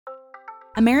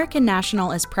American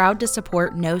National is proud to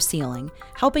support No Ceiling,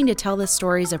 helping to tell the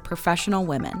stories of professional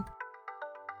women.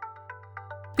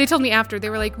 They told me after,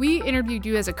 they were like, we interviewed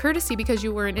you as a courtesy because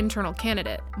you were an internal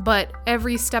candidate, but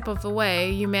every step of the way,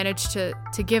 you managed to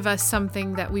give us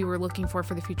something that we were looking for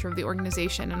the future of the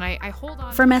organization. And I hold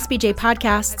on. From SBJ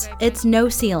Podcasts, it's No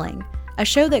Ceiling, a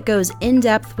show that goes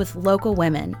in-depth with local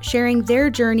women, sharing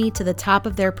their journey to the top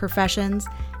of their professions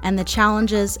and the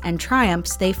challenges and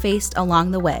triumphs they faced along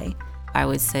the way. I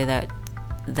would say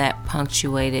that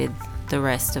punctuated the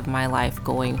rest of my life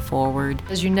going forward.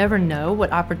 Because you never know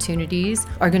what opportunities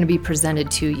are going to be presented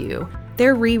to you.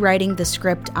 They're rewriting the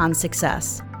script on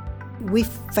success. We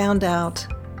found out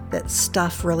that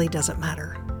stuff really doesn't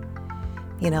matter.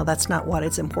 That's not what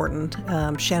is important.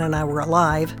 Shannon and I were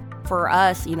alive. For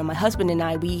us, my husband and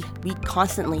I, we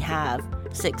constantly have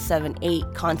 6, 7,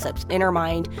 8 concepts in our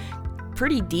mind,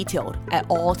 pretty detailed at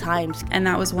all times. And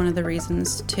that was one of the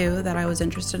reasons, too, that I was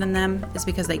interested in them, is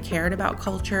because they cared about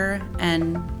culture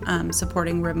and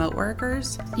supporting remote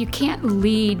workers. You can't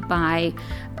lead by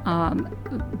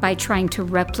trying to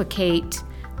replicate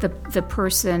the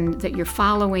person that you're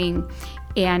following,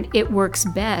 and it works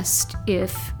best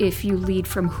if you lead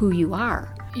from who you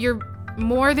are. You're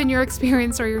more than your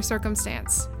experience or your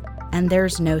circumstance. And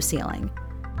there's No Ceiling.